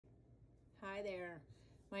Hi there.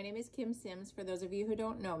 My name is Kim Sims. For those of you who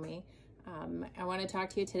don't know me, I want to talk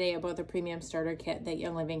to you today about the premium starter kit that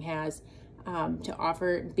Young Living has to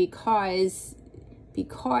offer because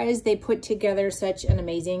they put together such an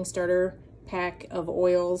amazing starter pack of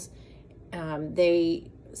oils. They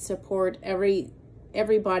support every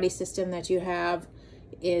body system that you have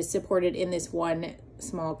is supported in this one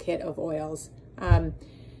small kit of oils.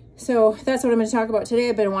 So that's what I'm going to talk about today.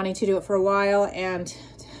 I've been wanting to do it for a while, and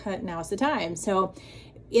now's the time. So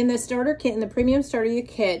in the starter kit, in the premium starter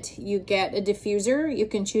kit, you get a diffuser. You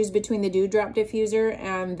can choose between the dewdrop diffuser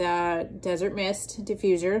and the desert mist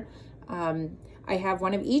diffuser. I have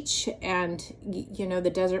one of each, and you know,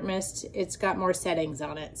 the desert mist, it's got more settings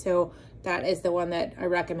on it. So that is the one that I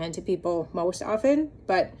recommend to people most often.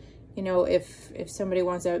 But you know, if somebody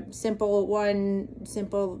wants a simple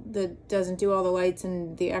that doesn't do all the lights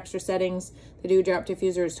and the extra settings, the dewdrop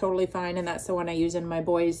diffuser is totally fine, and that's the one I use in my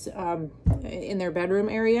boys' in their bedroom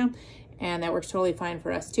area, and that works totally fine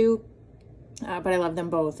for us too. But I love them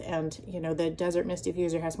both, and you know, the desert mist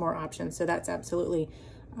diffuser has more options, so that's absolutely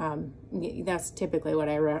that's typically what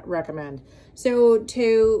I recommend. So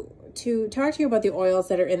to talk to you about the oils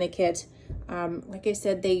that are in the kit. Like I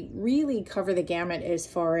said, they really cover the gamut as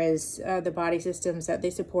far as the body systems that they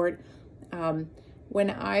support. When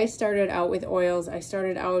I started out with oils, I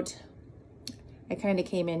kind of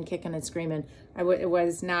came in kicking and screaming. It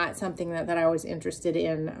was not something that I was interested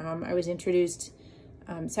in. I was introduced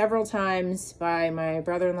several times by my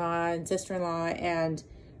brother-in-law and sister-in-law, and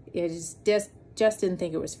it just didn't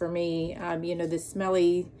think it was for me. You know, the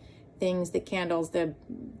smelly things, the candles,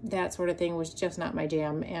 that sort of thing was just not my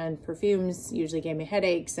jam, and perfumes usually gave me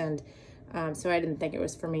headaches, and so I didn't think it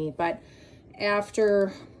was for me. But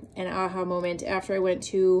after an aha moment, after I went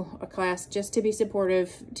to a class just to be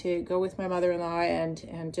supportive, to go with my mother-in-law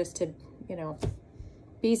and just to, you know,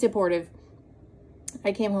 be supportive,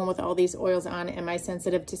 I came home with all these oils on, and my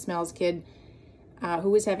sensitive to smells kid, who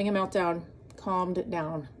was having a meltdown, calmed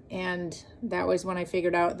down. And that was when I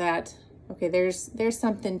figured out that okay, there's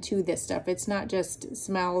something to this stuff. It's not just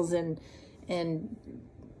smells and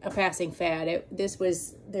a passing fad.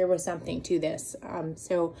 There was something to this.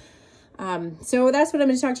 So that's what I'm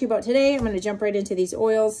going to talk to you about today. I'm going to jump right into these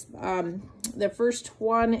oils. The first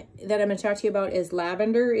one that I'm going to talk to you about is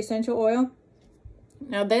lavender essential oil.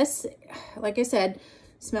 Now this, like I said,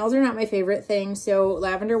 smells are not my favorite thing. So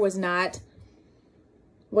lavender was not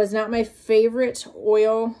my favorite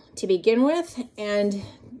oil to begin with, and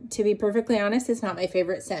to be perfectly honest, it's not my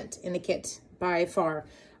favorite scent in the kit by far.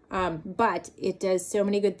 But it does so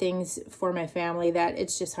many good things for my family that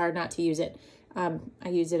it's just hard not to use it. I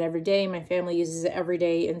use it every day. My family uses it every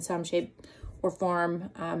day in some shape or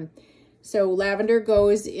form. So lavender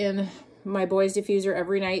goes in my boys' diffuser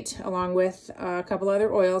every night, along with a couple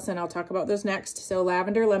other oils, and I'll talk about those next. So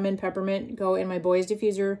lavender, lemon, peppermint go in my boys'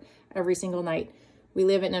 diffuser every single night. We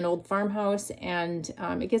live in an old farmhouse, and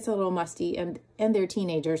it gets a little musty, and they're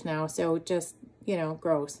teenagers now, so just, you know,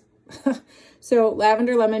 gross. So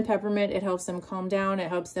lavender, lemon, peppermint, it helps them calm down. It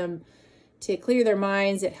helps them to clear their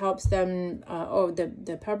minds. It helps them,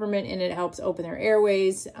 the peppermint in it helps open their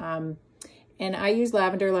airways. And I use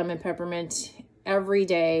lavender, lemon, peppermint every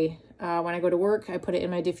day. When I go to work, I put it in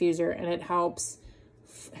my diffuser, and it helps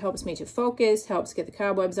me to focus, helps get the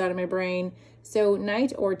cobwebs out of my brain. So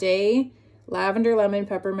night or day, lavender, lemon,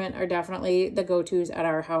 peppermint are definitely the go-tos at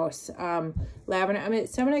our house. Lavender,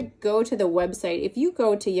 so I'm going to go to the website. If you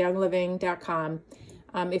go to youngliving.com,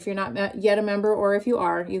 if you're not yet a member, or if you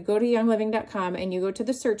are, you go to youngliving.com and you go to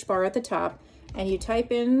the search bar at the top, and you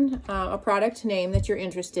type in a product name that you're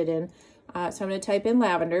interested in. So I'm going to type in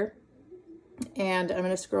lavender, and I'm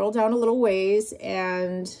going to scroll down a little ways,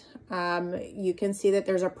 and you can see that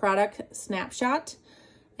there's a product snapshot,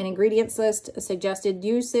 an ingredients list, a suggested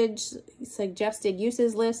uses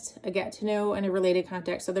list, a get to know, and a related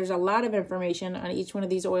contact. So there's a lot of information on each one of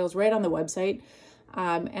these oils right on the website.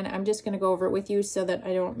 And I'm just going to go over it with you so that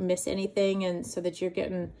I don't miss anything, and so that you're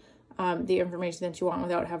getting the information that you want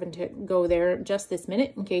without having to go there just this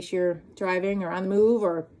minute in case you're driving or on the move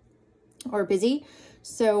or busy.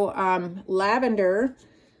 So lavender.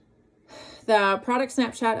 The product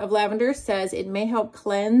snapshot of lavender says it may help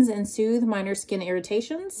cleanse and soothe minor skin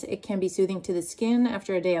irritations. It can be soothing to the skin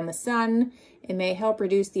after a day on the sun. It may help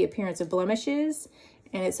reduce the appearance of blemishes,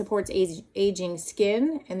 and it supports aging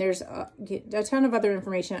skin. And there's a ton of other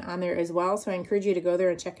information on there as well, so I encourage you to go there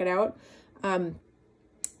and check it out.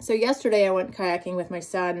 So yesterday I went kayaking with my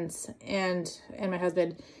sons and my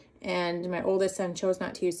husband, and my oldest son chose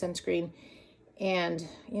not to use sunscreen. And,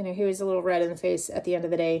 you know, he was a little red in the face at the end of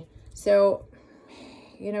the day. So,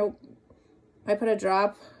 you know, I put a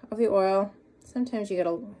drop of the oil. Sometimes you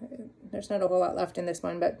gotta, there's not a whole lot left in this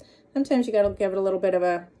one, but sometimes you gotta give it a little bit of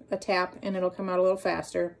a tap and it'll come out a little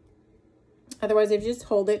faster. Otherwise, if you just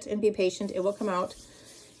hold it and be patient, it will come out.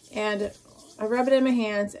 And I rub it in my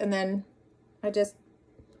hands and then I just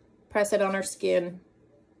press it on our skin.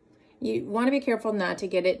 You want to be careful not to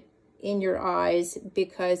get it in your eyes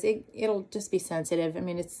because it'll just be sensitive. I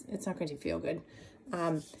mean, it's not going to feel good.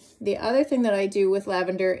 The other thing that I do with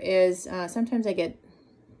lavender is sometimes I get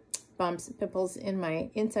bumps, pimples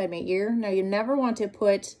inside my ear. Now, you never want to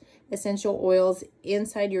put essential oils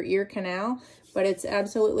inside your ear canal, but it's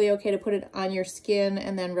absolutely okay to put it on your skin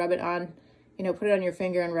and then rub it on, you know, put it on your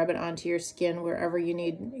finger and rub it onto your skin wherever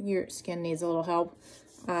your skin needs a little help.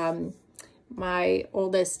 My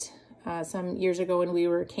oldest, some years ago when we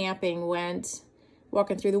were camping, went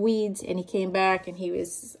walking through the weeds and he came back and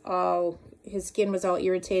his skin was all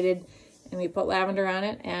irritated, and we put lavender on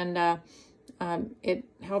it and it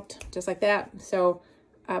helped just like that. So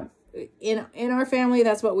in our family,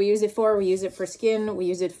 that's what we use it for. We use it for skin, we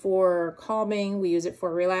use it for calming, we use it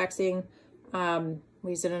for relaxing. We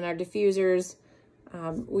use it in our diffusers.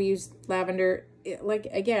 We use lavender. Like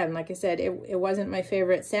I said, it wasn't my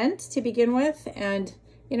favorite scent to begin with, and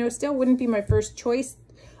you know, still wouldn't be my first choice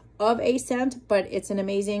of a scent, but it's an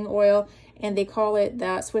amazing oil, and they call it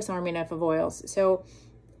the Swiss Army knife of oils. So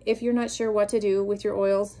if you're not sure what to do with your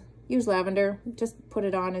oils, use lavender. Just put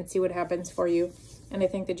it on and see what happens for you, and I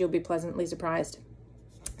think that you'll be pleasantly surprised.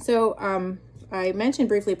 So I mentioned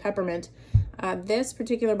briefly peppermint. This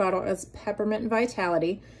particular bottle is Peppermint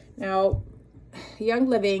Vitality. Now, Young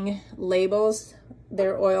Living labels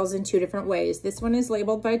their oils in two different ways. This one is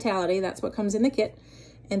labeled Vitality, that's what comes in the kit,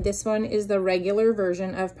 and this one is the regular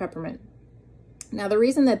version of peppermint. Now, the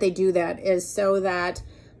reason that they do that is so that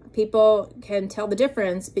people can tell the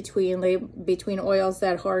difference between oils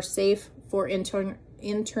that are safe for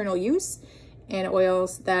internal use and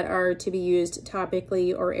oils that are to be used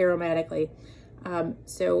topically or aromatically.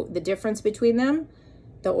 So the difference between them,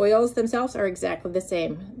 the oils themselves are exactly the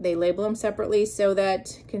same. They label them separately so that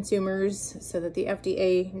the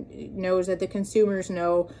FDA knows, that the consumers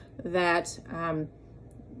know that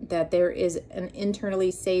that there is an internally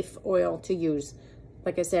safe oil to use.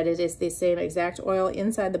 Like I said, it is the same exact oil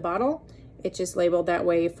inside the bottle. It's just labeled that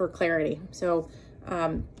way for clarity. So,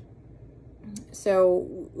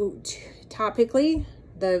 topically,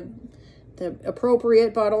 the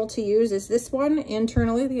appropriate bottle to use is this one.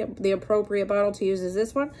 Internally, the appropriate bottle to use is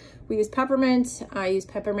this one. We use peppermint. I use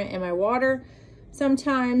peppermint in my water.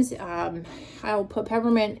 Sometimes I'll put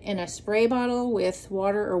peppermint in a spray bottle with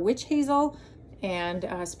water or witch hazel and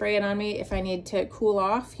spray it on me if I need to cool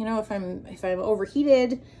off. You know, if I'm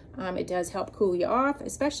overheated, it does help cool you off.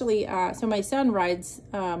 Especially, so my son rides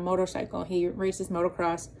a motorcycle. He races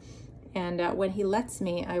motocross. And when he lets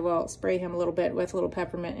me, I will spray him a little bit with a little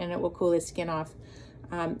peppermint and it will cool his skin off.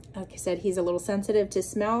 Like I said, he's a little sensitive to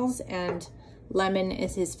smells, and lemon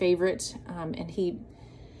is his favorite. And he's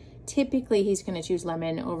going to choose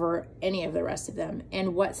lemon over any of the rest of them.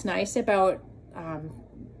 And what's nice about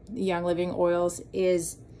Young Living oils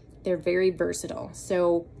is they're very versatile.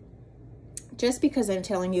 So just because I'm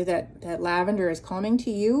telling you that lavender is calming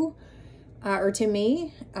to you or to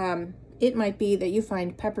me, it might be that you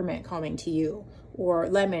find peppermint calming to you or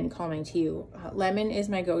lemon calming to you. Lemon is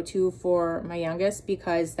my go-to for my youngest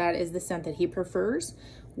because that is the scent that he prefers.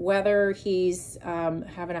 Whether he's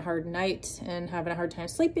having a hard night and having a hard time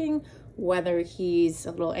sleeping, whether he's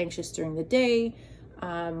a little anxious during the day,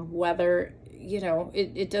 whether, you know,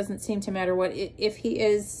 it doesn't seem to matter what. If he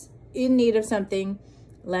is in need of something,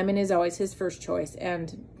 lemon is always his first choice.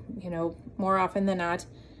 And, you know, more often than not,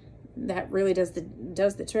 that really does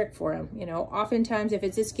the trick for him. You know, oftentimes if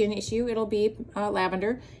it's a skin issue, it'll be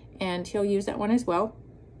lavender, and he'll use that one as well.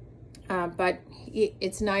 But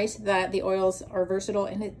it's nice that the oils are versatile,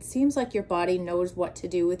 and it seems like your body knows what to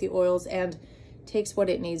do with the oils and takes what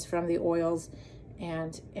it needs from the oils,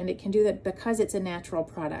 and it can do that because it's a natural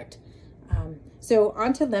product. So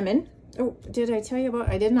on to lemon. Oh,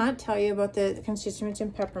 I did not tell you about the constituents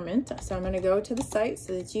in peppermint. So I'm going to go to the site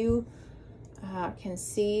so that you can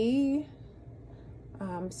see.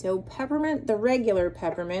 So peppermint, the regular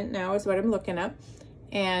peppermint now is what I'm looking up,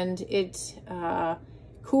 and it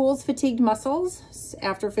cools fatigued muscles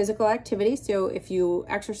after physical activity. So if you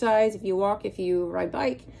exercise, if you walk, if you ride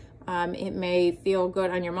bike, it may feel good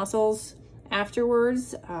on your muscles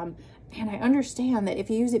afterwards. And I understand that if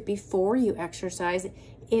you use it before you exercise,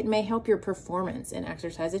 it may help your performance in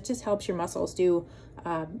exercise. It just helps your muscles do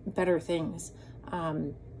better things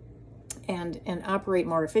and operate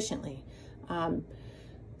more efficiently.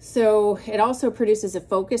 So it also produces a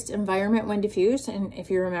focused environment when diffused. And if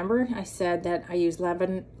you remember, I said that I use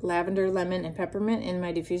lavender, lemon, and peppermint in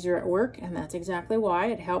my diffuser at work. And that's exactly why.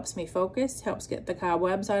 It helps me focus, helps get the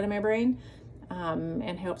cobwebs out of my brain,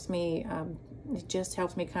 and helps me, it just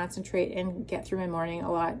helps me concentrate and get through my morning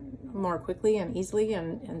a lot more quickly and easily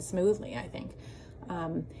and smoothly, I think.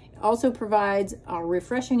 It also provides a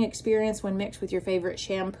refreshing experience when mixed with your favorite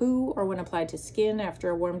shampoo or when applied to skin after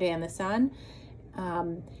a warm day in the sun.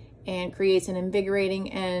 And creates an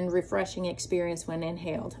invigorating and refreshing experience when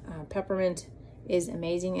inhaled. Peppermint is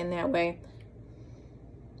amazing in that way.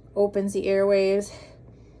 Opens the airwaves.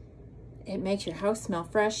 It makes your house smell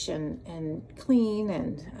fresh and clean,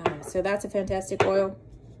 and so that's a fantastic oil.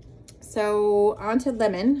 So on to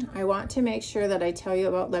lemon. I want to make sure that I tell you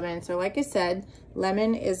about lemon. So like I said,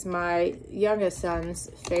 lemon is my youngest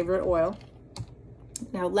son's favorite oil.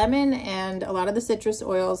 Now lemon and a lot of the citrus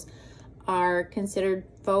oils are considered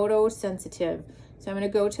photosensitive. So I'm going to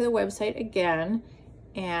go to the website again,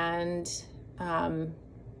 and I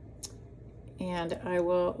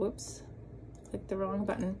will, whoops, click the wrong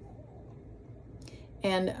button.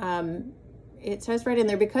 And it says right in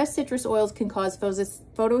there, because citrus oils can cause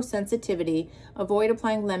photosensitivity, avoid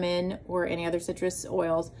applying lemon or any other citrus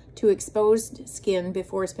oils to exposed skin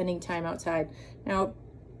before spending time outside. Now,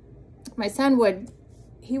 my son would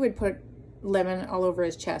put lemon all over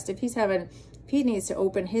his chest. If he needs to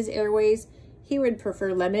open his airways, he would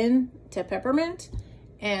prefer lemon to peppermint,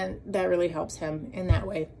 and that really helps him in that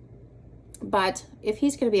way. But if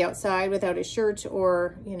he's going to be outside without his shirt,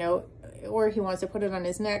 or or he wants to put it on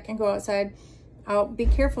his neck and go outside, I'll be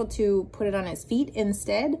careful to put it on his feet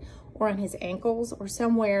instead, or on his ankles, or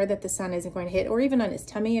somewhere that the sun isn't going to hit, or even on his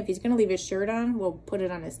tummy. If he's going to leave his shirt on, we'll put it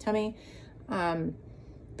on his tummy.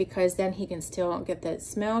 Because then he can still get the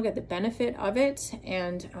smell, get the benefit of it.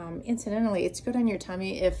 And incidentally, it's good on your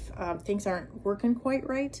tummy if things aren't working quite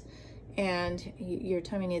right, and your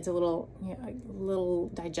tummy needs a little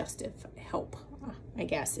digestive help, I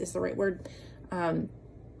guess is the right word.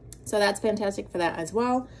 So that's fantastic for that as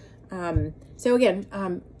well. So again,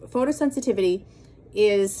 photosensitivity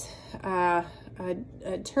is a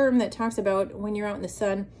term that talks about when you're out in the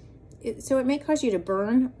sun. So it may cause you to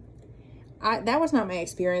burn. That was not my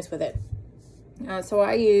experience with it. So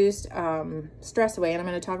I used Stress Away, and I'm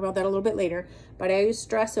going to talk about that a little bit later, but I used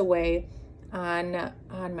Stress Away on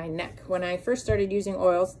my neck. When I first started using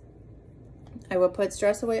oils, I would put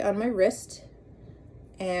Stress Away on my wrist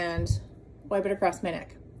and wipe it across my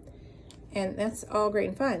neck. And that's all great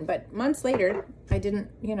and fine. But months later, I didn't,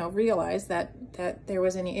 realize that there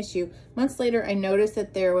was any issue. Months later, I noticed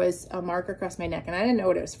that there was a mark across my neck, and I didn't know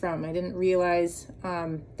what it was from. I didn't realize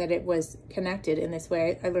that it was connected in this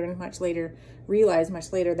way. I realized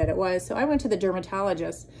much later that it was. So I went to the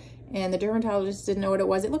dermatologist, and the dermatologist didn't know what it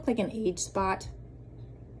was. It looked like an age spot.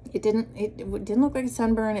 It didn't look like a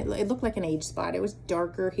sunburn. It looked like an age spot. It was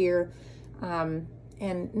darker here.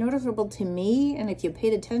 And noticeable to me, and if you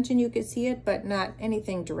paid attention, you could see it, but not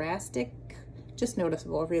anything drastic, just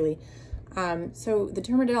noticeable, really. So the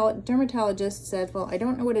dermatologist said, well, I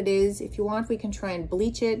don't know what it is. If you want, we can try and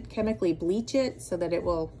bleach it, chemically bleach it, so that it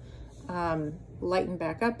will lighten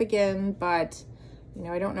back up again, but,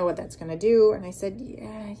 I don't know what that's going to do. And I said,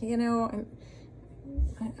 yeah,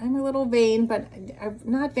 I'm a little vain, but I'm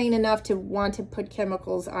not vain enough to want to put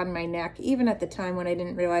chemicals on my neck, even at the time when I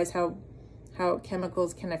didn't realize how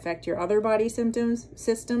chemicals can affect your other body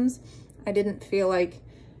systems. I didn't feel like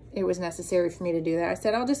it was necessary for me to do that. I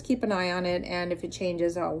said, I'll just keep an eye on it, and if it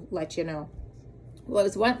changes, I'll let you know. Well,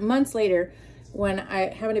 it was months later when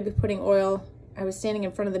I happened to be putting oil. I was standing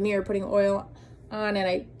in front of the mirror putting oil on, and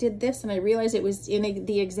I did this, and I realized it was in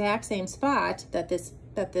the exact same spot that this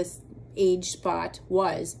age spot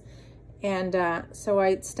was. And so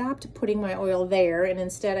I stopped putting my oil there, and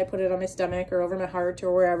instead I put it on my stomach or over my heart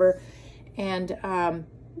or wherever. And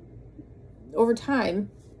over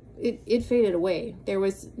time, it faded away.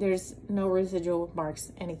 There's no residual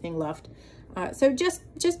marks, anything left. So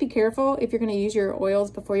just be careful if you're going to use your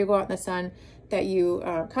oils before you go out in the sun, that you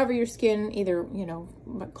cover your skin, either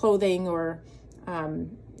clothing or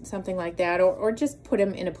something like that, or just put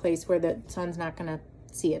them in a place where the sun's not going to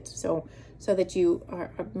see it, so that you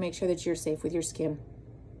make sure that you're safe with your skin.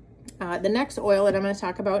 The next oil that I'm going to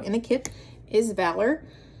talk about in the kit is Valor.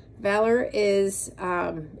 Valor is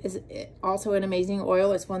also an amazing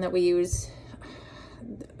oil. It's one that we use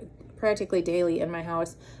practically daily in my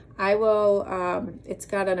house. I will, it's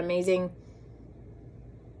got an amazing,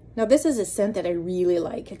 now this is a scent that I really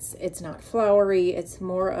like. It's not flowery. It's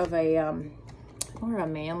more of a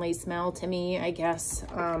manly smell to me, I guess.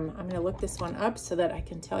 I'm going to look this one up so that I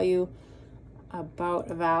can tell you about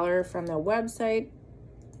Valor from the website.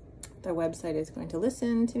 The website is going to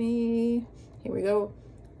listen to me. Here we go.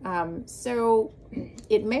 So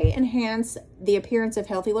it may enhance the appearance of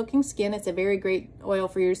healthy looking skin. It's a very great oil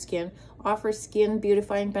for your skin. Offers skin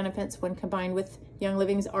beautifying benefits when combined with Young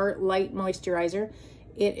Living's Art Light Moisturizer.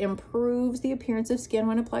 It improves the appearance of skin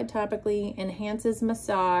when applied topically, enhances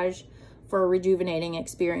massage for a rejuvenating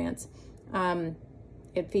experience.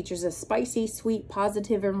 It features a spicy, sweet,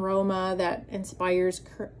 positive aroma that inspires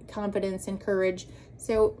confidence and courage.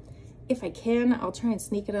 So if I can, I'll try and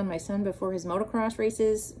sneak it on my son before his motocross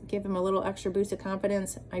races, give him a little extra boost of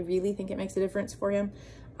confidence. I really think it makes a difference for him.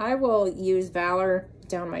 I will use Valor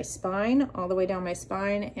down my spine, all the way down my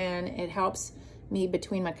spine, and it helps me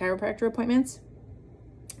between my chiropractor appointments.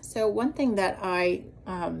 So one thing that I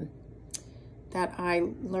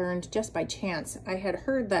learned just by chance, I had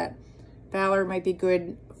heard that Valor might be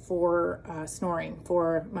good for snoring.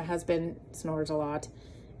 For my husband snores a lot,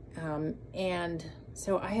 and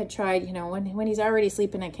so I had tried, you know, when he's already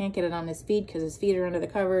sleeping, I can't get it on his feet because his feet are under the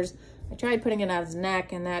covers. I tried putting it on his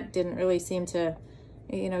neck, and that didn't really seem to,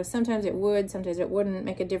 you know, sometimes it would, sometimes it wouldn't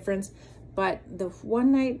make a difference. But the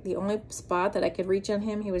one night, the only spot that I could reach on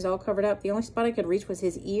him, he was all covered up. The only spot I could reach was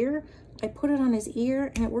his ear. I put it on his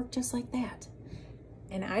ear, and it worked just like that.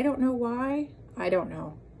 And I don't know why. I don't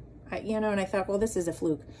know. You know, and I thought, well, this is a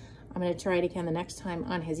fluke. I'm going to try it again the next time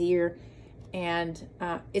on his ear. And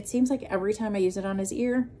it seems like every time I use it on his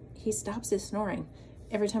ear, he stops his snoring.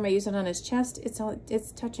 Every time I use it on his chest,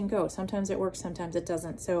 it's touch and go. Sometimes it works, sometimes it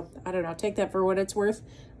doesn't. So I don't know, take that for what it's worth.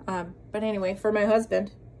 But anyway, for my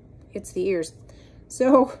husband, it's the ears.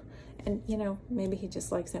 So, and you know, maybe he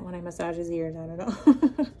just likes it when I massage his ears. I don't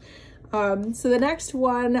know. So the next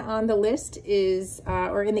one on the list is,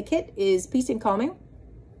 or in the kit, is Peace and Calming.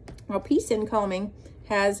 Well, Peace and Calming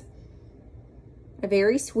has a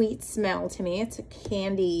very sweet smell to me. It's a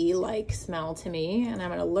candy-like smell to me, and I'm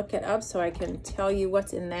going to look it up so I can tell you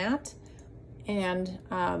what's in that. And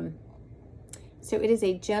so it is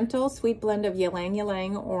a gentle, sweet blend of ylang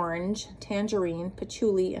ylang orange, tangerine,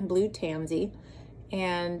 patchouli, and blue tansy.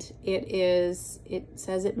 And it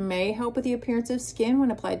says it may help with the appearance of skin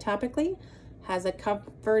when applied topically, has a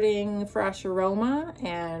comforting, fresh aroma,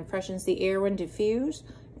 and freshens the air when diffused.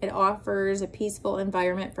 It offers a peaceful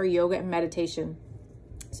environment for yoga and meditation.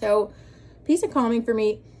 So Peace and Calming for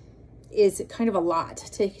me is kind of a lot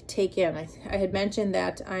to take in. I had mentioned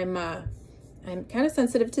that I'm kind of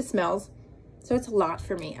sensitive to smells, so it's a lot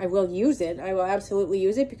for me. I will use it. I will absolutely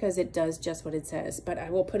use it because it does just what it says, but I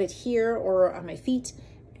will put it here or on my feet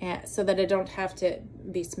so that I don't have to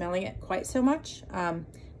be smelling it quite so much.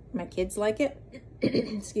 My kids like it.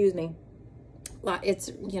 Excuse me.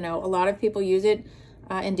 It's, you know, a lot of people use it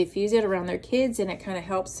and diffuse it around their kids, and it kind of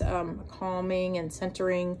helps calming and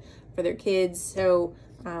centering for their kids. So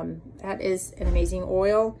that is an amazing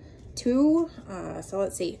oil too. So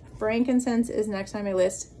let's see, frankincense is next on my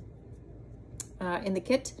list in the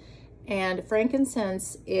kit. And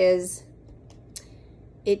frankincense is,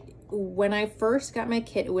 when I first got my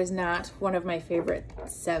kit, it was not one of my favorite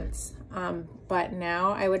scents, but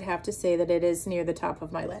now I would have to say that it is near the top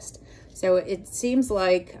of my list. So it seems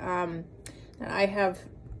like I have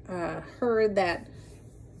heard that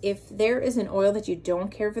if there is an oil that you don't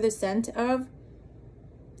care for the scent of,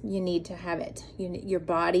 you need to have it. Your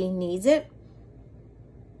body needs it.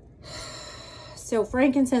 So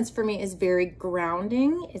frankincense for me is very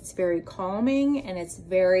grounding. It's very calming, and it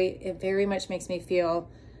very much makes me feel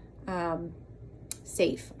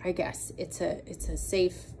safe, I guess. It's a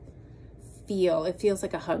safe feel. It feels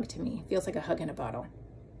like a hug to me. It feels like a hug in a bottle.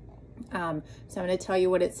 So I'm going to tell you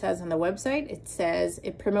what it says on the website. It says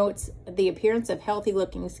it promotes the appearance of healthy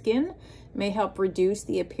looking skin, may help reduce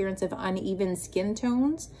the appearance of uneven skin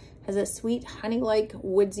tones, has a sweet honey-like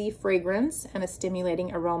woodsy fragrance, and a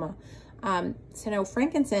stimulating aroma. So now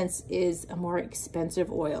frankincense is a more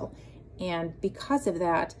expensive oil, and because of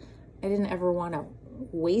that, I didn't ever want to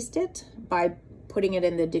waste it by putting it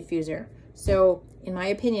in the diffuser. So in my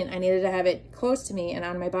opinion, I needed to have it close to me and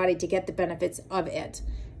on my body to get the benefits of it.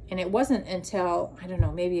 And it wasn't until, I don't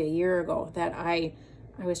know, maybe a year ago that I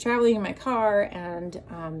was traveling in my car, and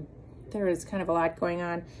there was kind of a lot going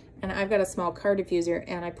on, and I've got a small car diffuser,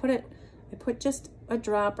 and I put just a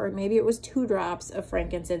drop, or maybe it was 2 drops of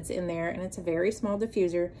frankincense in there, and it's a very small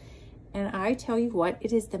diffuser. And I tell you what,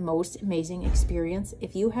 it is the most amazing experience.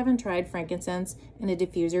 If you haven't tried frankincense in a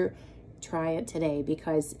diffuser, try it today,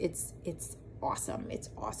 because it's awesome. It's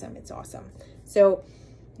awesome. It's awesome. So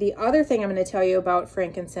the other thing I'm going to tell you about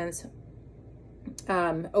frankincense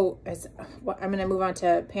I'm going to move on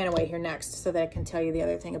to Panaway here next so that I can tell you the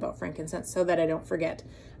other thing about frankincense so that I don't forget.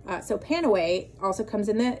 So Panaway also comes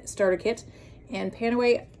in the starter kit, and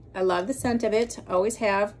Panaway, I love the scent of it, always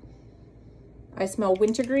have. I smell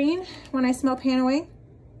wintergreen when I smell Panaway,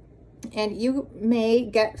 and you may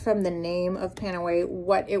get from the name of Panaway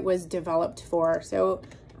what it was developed for. So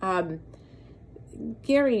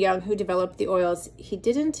Gary Young, who developed the oils, he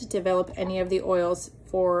didn't develop any of the oils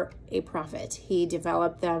for a profit. He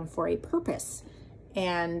developed them for a purpose.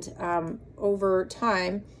 And over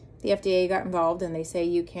time, the FDA got involved, and they say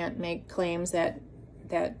you can't make claims that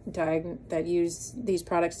use these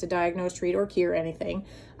products to diagnose, treat, or cure anything.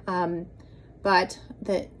 But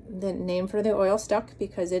the name for the oil stuck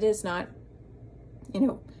because it is not,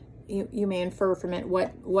 you may infer from it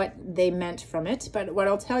what they meant from it. But what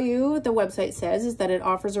I'll tell you, the website says, is that it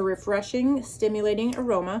offers a refreshing, stimulating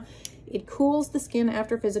aroma. It cools the skin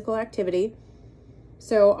after physical activity.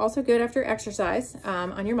 So also good after exercise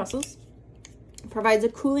on your muscles. Provides a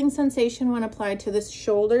cooling sensation when applied to the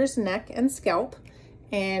shoulders, neck, and scalp,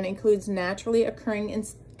 and includes naturally occurring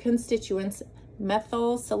constituents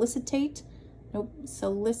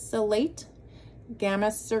salicylate,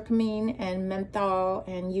 gamma-cercamine, and menthol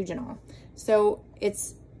and eugenol. So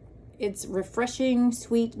it's refreshing,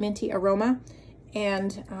 sweet, minty aroma.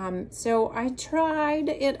 And so I tried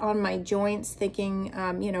it on my joints, thinking,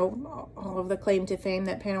 all of the claim to fame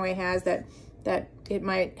that Panaway has, that it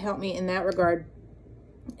might help me in that regard.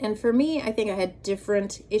 And for me, I think I had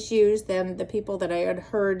different issues than the people that I had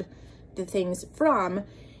heard the things from,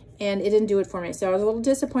 and it didn't do it for me. So I was a little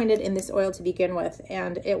disappointed in this oil to begin with,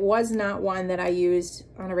 and it was not one that I used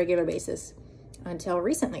on a regular basis until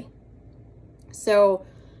recently. So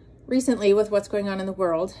recently, with what's going on in the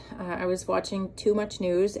world, I was watching too much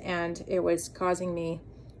news, and it was causing me,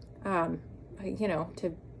 to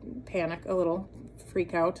panic a little,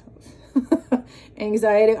 freak out,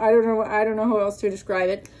 anxiety. I don't know how else to describe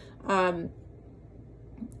it.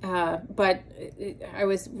 But I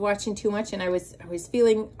was watching too much, and I was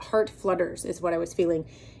feeling heart flutters is what I was feeling.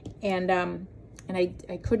 And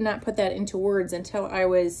I could not put that into words until I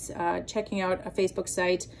was checking out a Facebook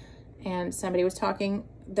site, and somebody was talking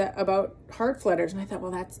about heart flutters. And I thought,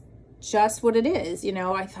 well, that's just what it is.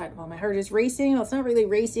 I thought, well, my heart is racing. Well, it's not really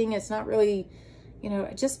racing. It's not really,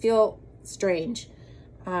 I just feel strange.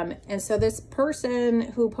 And so this person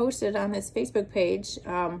who posted on this Facebook page,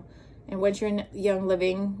 and once you're in Young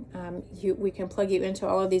Living, we can plug you into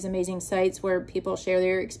all of these amazing sites where people share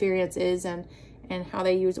their experiences and how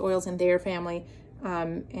they use oils in their family.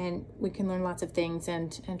 And we can learn lots of things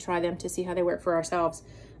and try them to see how they work for ourselves.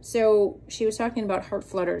 So she was talking about heart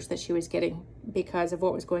flutters that she was getting because of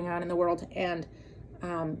what was going on in the world. And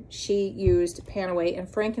she used Panaway and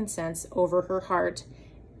frankincense over her heart.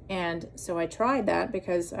 And so I tried that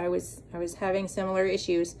because I was having similar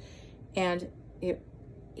issues, and it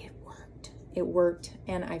worked. It worked,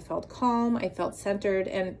 and I felt calm. I felt centered,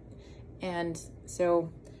 and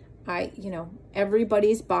so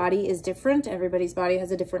everybody's body is different. Everybody's body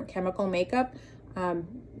has a different chemical makeup,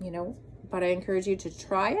 but I encourage you to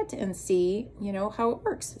try it and see, how it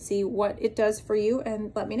works. See what it does for you,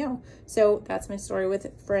 and let me know. So that's my story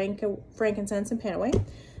with frankincense and Panaway.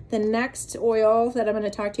 The next oil that I'm going to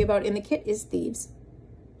talk to you about in the kit is Thieves.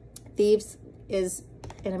 Thieves is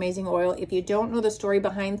an amazing oil. If you don't know the story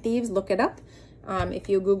behind Thieves, look it up. If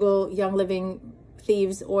you Google Young Living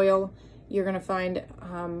Thieves oil, you're going to find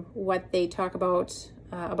what they talk about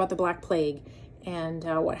the Black Plague and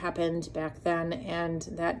what happened back then. And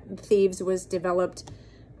that Thieves was developed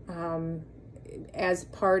as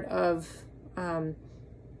part of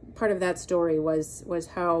that story was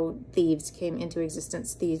how Thieves came into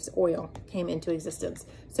existence. Thieves oil came into existence.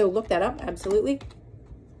 So look that up, absolutely.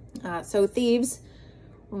 So Thieves,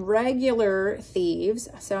 regular Thieves.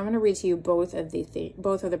 So I'm going to read to you both of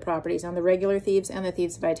the properties on the regular Thieves and the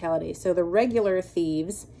Thieves Vitality. So the regular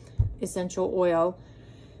Thieves essential oil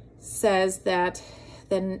says that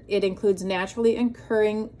then it includes naturally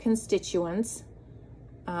occurring constituents,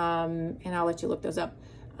 and I'll let you look those up.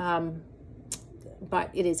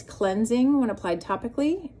 But it is cleansing when applied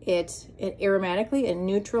topically. It aromatically, it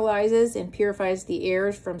neutralizes and purifies the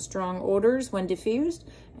air from strong odors when diffused,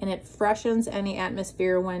 and it freshens any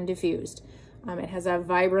atmosphere when diffused. It has a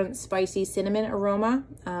vibrant, spicy cinnamon aroma.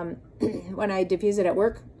 When I diffuse it at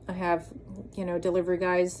work, I have, delivery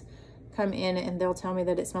guys come in and they'll tell me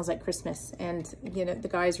that it smells like Christmas. And, the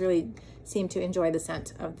guys really seem to enjoy the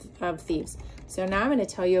scent of Thieves. So now I'm going to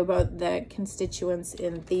tell you about the constituents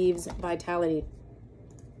in Thieves Vitality.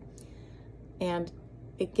 And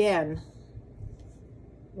again,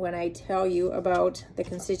 when I tell you about the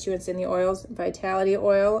constituents in the oils. Vitality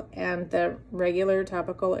oil and the regular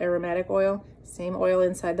topical aromatic oil, same oil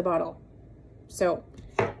inside the bottle. So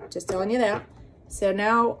just telling you that. So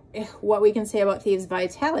now what we can say about Thieves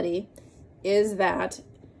Vitality is that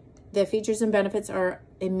the features and benefits are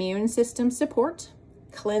immune system support,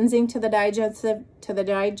 cleansing to the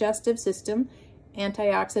digestive system,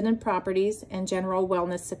 antioxidant properties, and general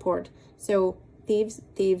wellness support. So Thieves.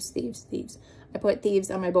 I put Thieves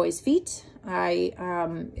on my boys' feet.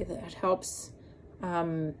 It helps.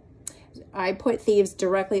 I put Thieves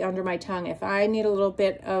directly under my tongue. If I need a little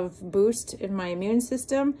bit of boost in my immune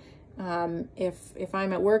system, if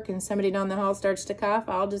I'm at work and somebody down the hall starts to cough,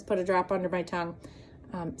 I'll just put a drop under my tongue.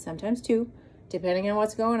 Sometimes two, depending on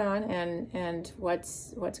what's going on and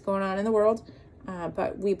what's going on in the world.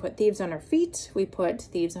 But we put Thieves on our feet. We put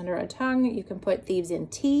Thieves under our tongue. You can put Thieves in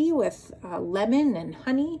tea with lemon and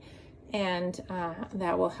honey, and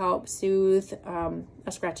that will help soothe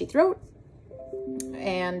a scratchy throat.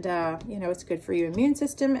 And, you know, it's good for your immune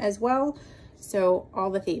system as well. So all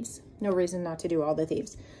the Thieves. No reason not to do all the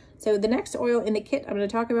Thieves. So the next oil in the kit I'm going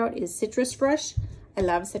to talk about is Citrus Fresh. I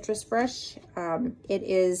love Citrus Fresh. It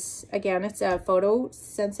is, again, it's a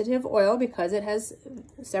photosensitive oil because it has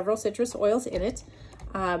several citrus oils in it,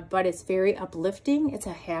 but it's very uplifting. It's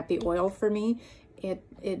a happy oil for me.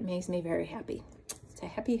 It makes me very happy. It's a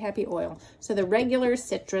happy oil. So the regular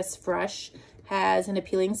Citrus Fresh has an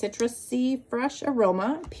appealing citrusy fresh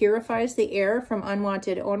aroma, purifies the air from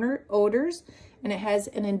unwanted odors, and it has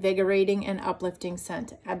an invigorating and uplifting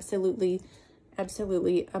scent. Absolutely a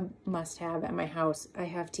must-have at my house. I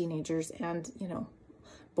have teenagers and, you know,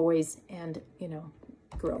 boys and, you know,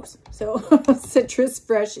 girls. So Citrus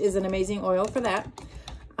Fresh is an amazing oil for that.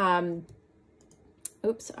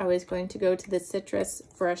 Oops, I was going to go to the Citrus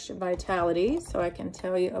Fresh Vitality so I can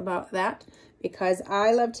tell you about that, because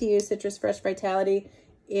I love to use Citrus Fresh Vitality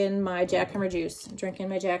in my jackhammer juice. I'm drinking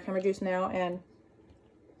my jackhammer juice now, and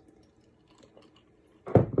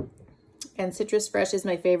Citrus Fresh is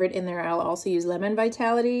my favorite in there. I'll also use Lemon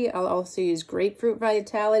Vitality. I'll also use Grapefruit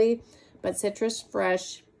Vitality, but Citrus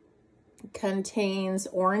Fresh contains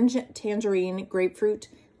orange, tangerine, grapefruit,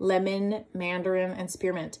 lemon, mandarin, and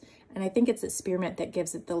spearmint. And I think it's the spearmint that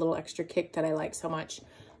gives it the little extra kick that I like so much.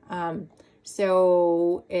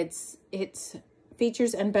 So its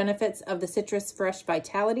features and benefits of the Citrus Fresh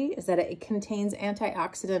Vitality is that it contains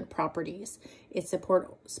antioxidant properties. It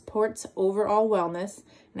supports overall wellness,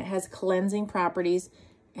 and it has cleansing properties.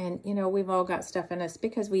 And, you know, we've all got stuff in us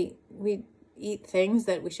because we eat things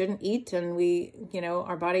that we shouldn't eat, and we, you know,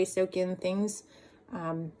 our bodies soak in things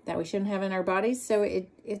that we shouldn't have in our bodies. So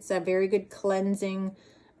it's a very good cleansing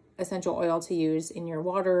essential oil to use in your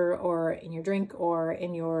water or in your drink or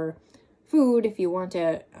in your food if you want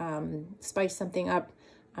to spice something up.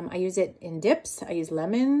 I use it in dips. I use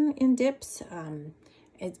lemon in dips.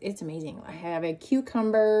 It's amazing. I have a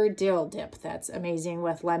cucumber dill dip that's amazing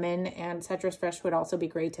with lemon, and Citrus Fresh would also be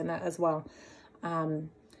great in that as well.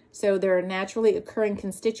 So there are naturally occurring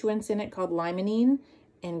constituents in it called limonene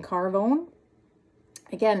and carvone.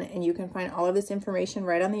 Again, and you can find all of this information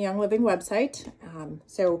right on the Young Living website.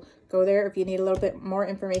 So go there if you need a little bit more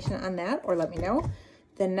information on that, or let me know.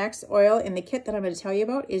 The next oil in the kit that I'm going to tell you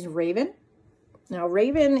about is Raven. Now,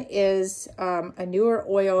 Raven is a newer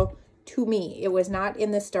oil to me. It was not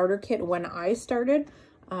in the starter kit when I started.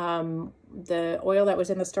 The oil that was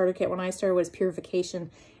in the starter kit when I started was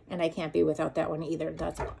Purification, and I can't be without that one either.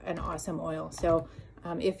 That's an awesome oil. So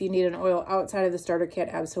if you need an oil outside of the starter kit,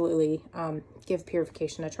 absolutely give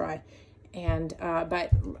Purification a try. And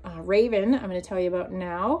but Raven, I'm going to tell you about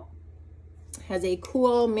now, has a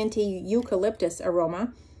cool minty eucalyptus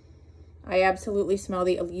aroma. I absolutely smell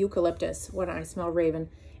the eucalyptus when I smell Raven,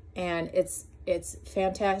 and it's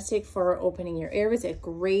fantastic for opening your airways. It's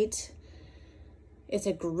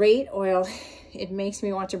a great oil. It makes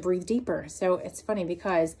me want to breathe deeper. So it's funny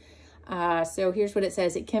because so here's what it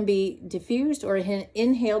says. It can be diffused or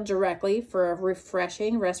inhaled directly for a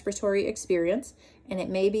refreshing respiratory experience, and it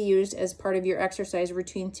may be used as part of your exercise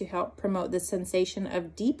routine to help promote the sensation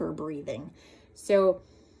of deeper breathing. So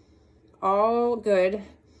all good.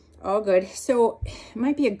 So it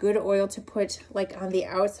might be a good oil to put like on the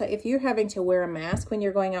outside if you're having to wear a mask when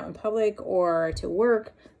you're going out in public or to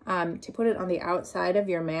work, to put it on the outside of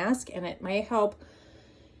your mask, and it may help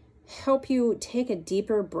you take a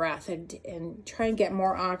deeper breath and try and get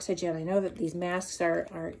more oxygen. I know that these masks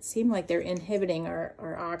seem like they're inhibiting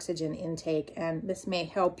our oxygen intake, and this may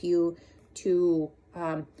help you to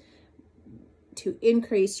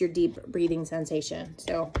increase your deep breathing sensation.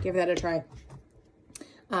 So give that a try.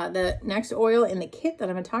 The next oil in the kit that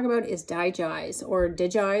I'm going to talk about is Digize, or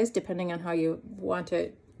Digize, depending on how you want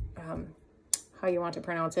to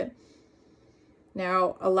pronounce it.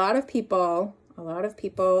 Now, a lot of people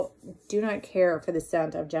do not care for the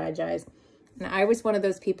scent of Digize, and I was one of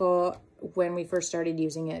those people when we first started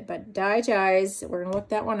using it. But Digize, we're going to look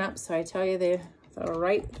that one up so I tell you the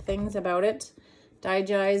right things about it.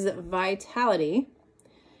 Digize Vitality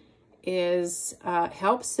is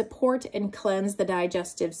helps support and cleanse the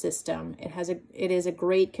digestive system. It is a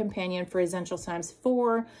great companion for Essential Symes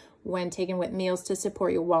 4 when taken with meals to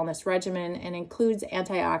support your wellness regimen, and includes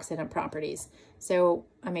antioxidant properties. So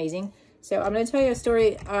amazing. So I'm going to tell you a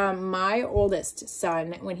story. My oldest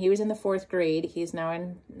son, when he was in the 4th grade, he's now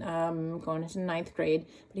in going into 9th grade,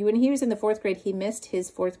 but when he was in the 4th grade, he missed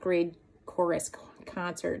his 4th grade chorus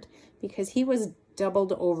concert because he was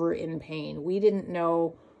doubled over in pain. We didn't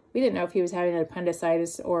know if he was having an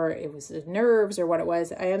appendicitis or it was his nerves or what it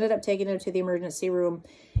was. I ended up taking him to the emergency room,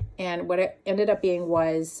 and what it ended up being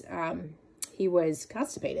was he was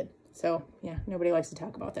constipated. So yeah, nobody likes to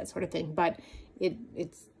talk about that sort of thing, but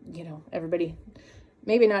it's, you know, everybody,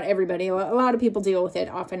 maybe not everybody, a lot of people deal with it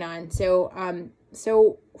off and on. So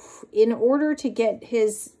so in order to get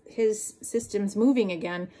his systems moving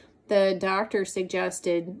again, the doctor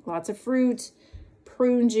suggested lots of fruit,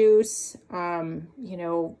 prune juice, you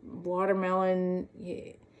know, watermelon,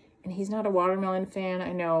 and he's not a watermelon fan.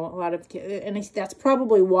 I know a lot of kids, and that's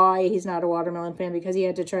probably why he's not a watermelon fan, because he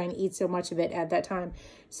had to try and eat so much of it at that time.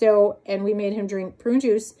 So, and we made him drink prune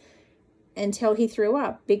juice until he threw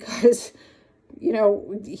up because, you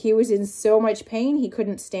know, he was in so much pain, he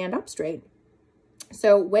couldn't stand up straight.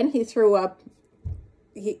 So when he threw up,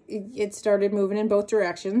 it started moving in both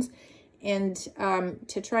directions. And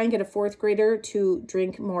to try and get a 4th grader to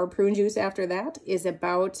drink more prune juice after that is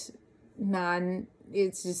it's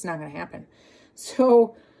just not going to happen.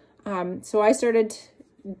 So, so I started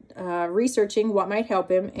researching what might help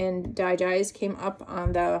him, and Digize came up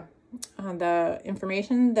on the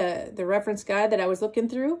information, the reference guide that I was looking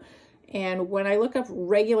through. And when I look up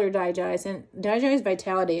regular Digize, and Digize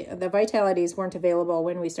Vitality, the Vitalities weren't available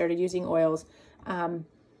when we started using oils.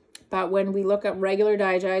 But when we look up regular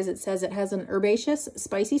Digize, it says it has an herbaceous,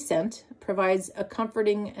 spicy scent, provides a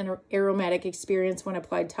comforting and aromatic experience when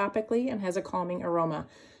applied topically, and has a calming aroma.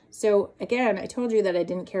 So again, I told you that I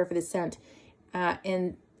didn't care for the scent.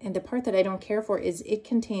 And the part that I don't care for is it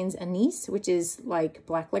contains anise, which is like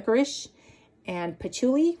black licorice, and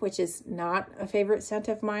patchouli, which is not a favorite scent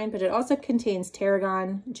of mine, but it also contains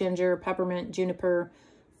tarragon, ginger, peppermint, juniper,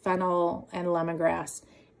 fennel, and lemongrass.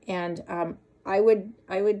 And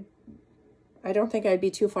I don't think I'd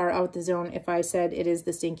be too far out the zone if I said it is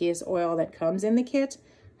the stinkiest oil that comes in the kit.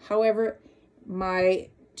 However, my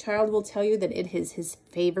child will tell you that it is his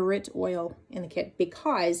favorite oil in the kit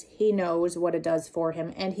because he knows what it does for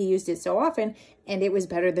him, and he used it so often, and it was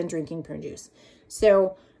better than drinking prune juice.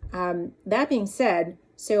 So that being said,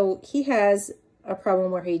 so he has a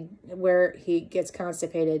problem where he gets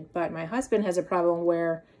constipated, but my husband has a problem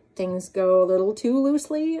where things go a little too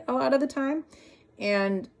loosely a lot of the time.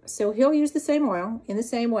 And so he'll use the same oil in the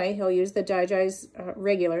same way. He'll use the Digize,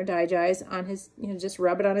 regular Digize on his, just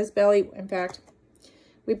rub it on his belly. In fact,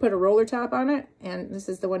 we put a roller top on it, and this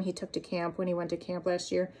is the one he took to camp when he went to camp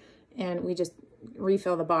last year. And we just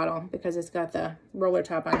refill the bottle because it's got the roller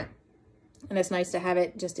top on it. And it's nice to have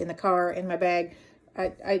it just in the car, in my bag.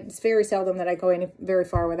 It's very seldom that I go any very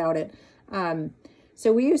far without it.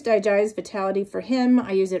 So we use Digize Vitality for him.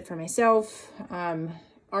 I use it for myself.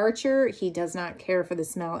 Archer, he does not care for the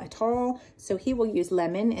smell at all, so he will use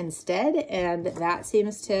lemon instead, and that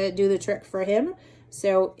seems to do the trick for him.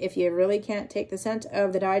 So if you really can't take the scent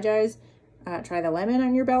of the Digize, try the lemon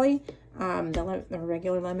on your belly, the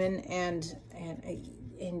regular lemon, and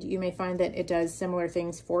you may find that it does similar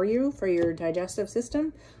things for you, for your digestive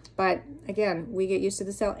system. But again, we get used to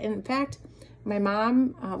the smell. In fact, my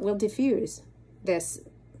mom will diffuse this,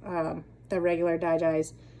 the regular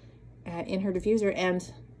Digize in her diffuser, and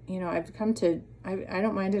I've come to, I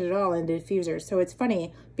don't mind it at all in diffusers. So it's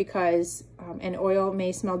funny because an oil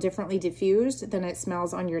may smell differently diffused than it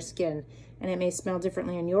smells on your skin, and it may smell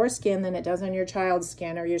differently on your skin than it does on your child's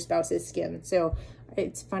skin or your spouse's skin. So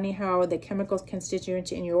it's funny how the chemical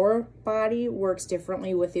constituent in your body works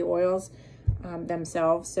differently with the oils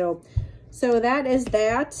themselves. So that is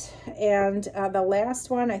that. And the last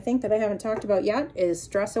one I think that I haven't talked about yet is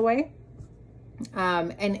Stress Away.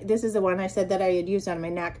 And this is the one I said that I had used on my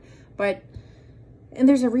neck, but And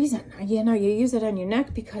there's a reason, you know, you use it on your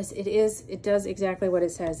neck because it does exactly what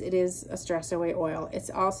it says. It is a stress away oil. It's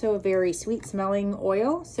also a very sweet smelling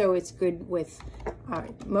oil. So it's good with,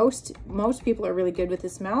 most people are really good with the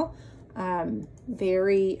smell.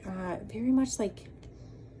 Very much like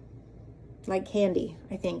candy,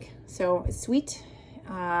 I think. So it's sweet.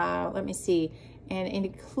 Let me see. And it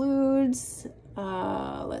includes,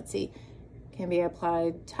 let's see, can be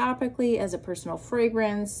applied topically as a personal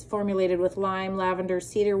fragrance, formulated with lime, lavender,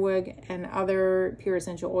 cedarwood, and other pure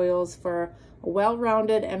essential oils for a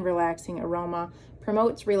well-rounded and relaxing aroma.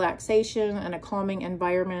 Promotes relaxation and a calming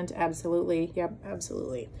environment. Absolutely. Yep,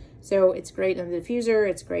 absolutely. So it's great in the diffuser.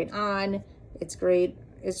 It's great on. It's great.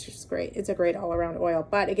 It's just great. It's a great all-around oil.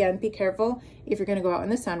 But again, be careful if you're going to go out in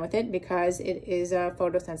the sun with it because it is a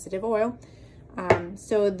photosensitive oil.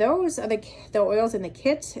 So those are the oils in the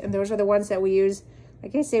kit, and those are the ones that we use.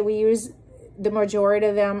 Like I say, we use the majority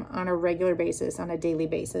of them on a regular basis, on a daily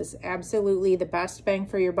basis. Absolutely the best bang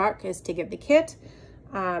for your buck is to get the kit.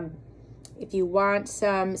 If you want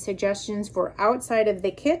some suggestions for outside of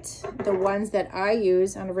the kit, the ones that I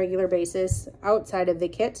use on a regular basis outside of the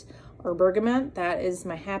kit are bergamot. That is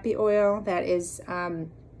my happy oil. That is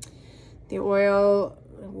the oil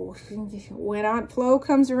when Aunt Flo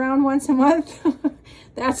comes around once a month.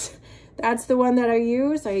 that's the one that I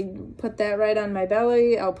use. I put that right on my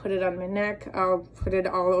belly. I'll put it on my neck. I'll put it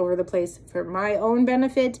all over the place for my own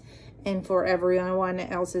benefit and for everyone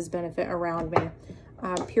else's benefit around me.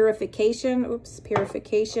 Purification,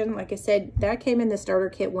 like I said, that came in the starter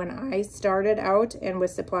kit when I started out, and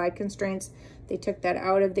with supply constraints, they took that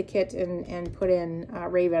out of the kit and put in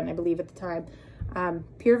Raven, I believe at the time.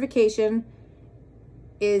 Purification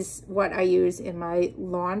is what I use in my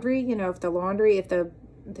laundry. You know, if the laundry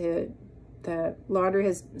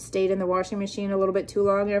has stayed in the washing machine a little bit too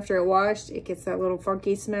long after it washed, it gets that little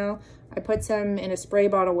funky smell. I put some in a spray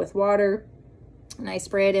bottle with water, and I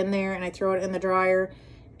spray it in there, and I throw it in the dryer,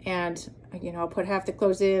 and, you know, I'll put half the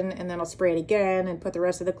clothes in, and then I'll spray it again and put the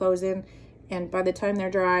rest of the clothes in, and by the time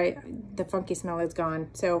they're dry, the funky smell is gone.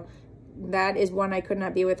 So that is one I could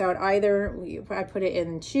not be without either. I put it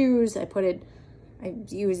in shoes. I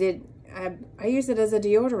use it as a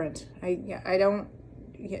deodorant.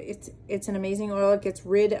 It's an amazing oil. It gets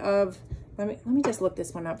rid of, let me just look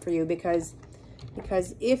this one up for you, because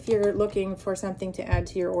if you're looking for something to add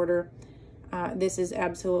to your order, this is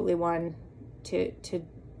absolutely one to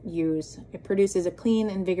use. It produces a clean,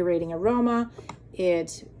 invigorating aroma.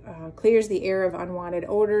 It clears the air of unwanted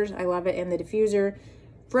odors. I love it. And the diffuser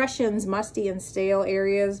freshens musty and stale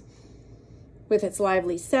areas with its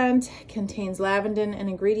lively scent. Contains lavender, an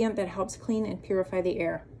ingredient that helps clean and purify the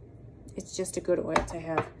air. It's just a good oil to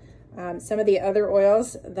have. Some of the other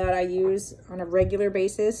oils that I use on a regular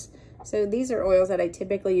basis. So these are oils that I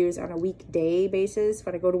typically use on a weekday basis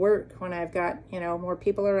when I go to work, when I've got, you know, more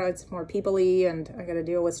people around, it's more people-y, and I got to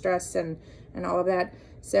deal with stress and all of that.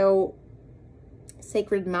 So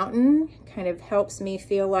Sacred Mountain kind of helps me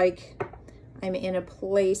feel like I'm in a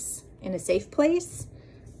place, in a safe place.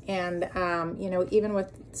 And, you know, even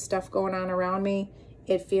with stuff going on around me,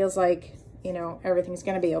 it feels like, you know, everything's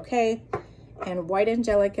going to be okay. And White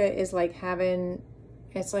Angelica is like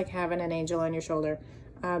it's like having an angel on your shoulder.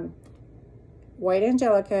 White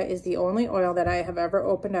Angelica is the only oil that I have ever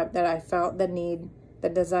opened up that I felt the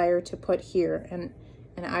desire to put here. And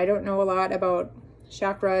I don't know a lot about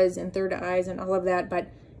chakras and third eyes and all of that,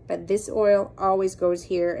 but this oil always goes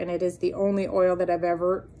here, and it is the only oil that I've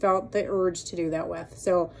ever felt the urge to do that with.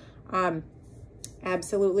 So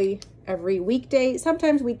absolutely every weekday,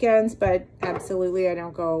 sometimes weekends, but absolutely I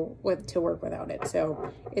don't go to work without it.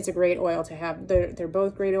 So it's a great oil to have. They're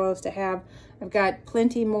both great oils to have. I've got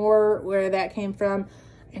plenty more where that came from,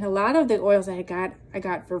 and a lot of the oils I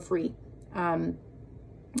got for free.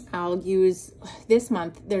 I'll use this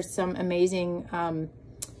month. There's some amazing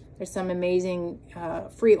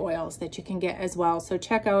free oils that you can get as well. So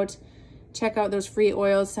check out those free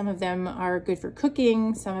oils. Some of them are good for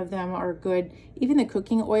cooking. Some of them are good. Even the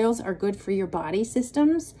cooking oils are good for your body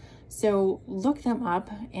systems. So look them up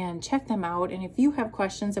and check them out. And if you have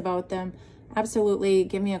questions about them, absolutely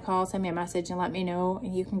give me a call, send me a message, and let me know.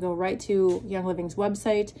 And you can go right to Young Living's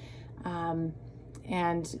website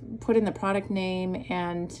and put in the product name,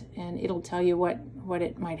 and it'll tell you what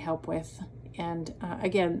it might help with. And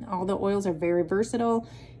again, all the oils are very versatile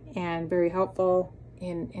and very helpful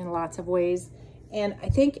in lots of ways. And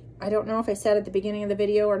I don't know if I said at the beginning of the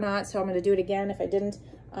video or not, so I'm going to do it again if I didn't.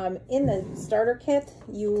 In the starter kit,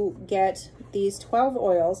 you get these 12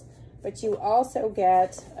 oils, but you also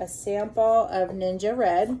get a sample of Ninja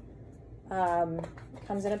Red.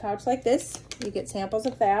 Comes in a pouch like this. You get samples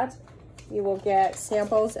of that. you will get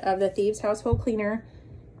samples of the Thieves Household Cleaner.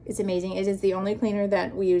 It's amazing. It is the only cleaner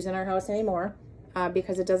that we use in our house anymore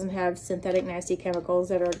because it doesn't have synthetic nasty chemicals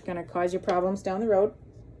that are going to cause you problems down the road.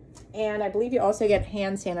 And I believe you also get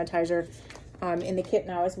hand sanitizer in the kit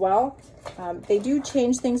now as well. They do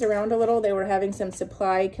change things around a little. They were having some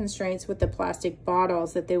supply constraints with the plastic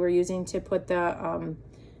bottles that they were using to put the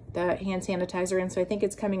hand sanitizer in. So I think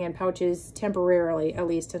it's coming in pouches temporarily, at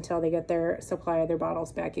least until they get their supply of their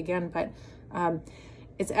bottles back again. But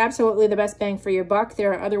it's absolutely the best bang for your buck.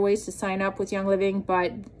 There are other ways to sign up with Young Living,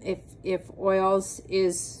 but if oils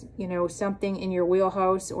is, you know, something in your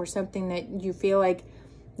wheelhouse or something that you feel like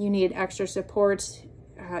you need extra support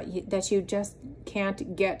that you just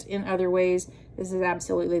can't get in other ways, this is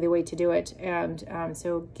absolutely the way to do it. And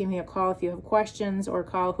so give me a call if you have questions, or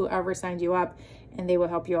call whoever signed you up and they will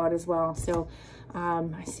help you out as well. So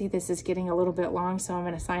I see this is getting a little bit long, so I'm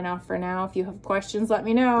going to sign off for now. If you have questions, let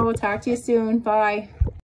me know. We'll talk to you soon. Bye.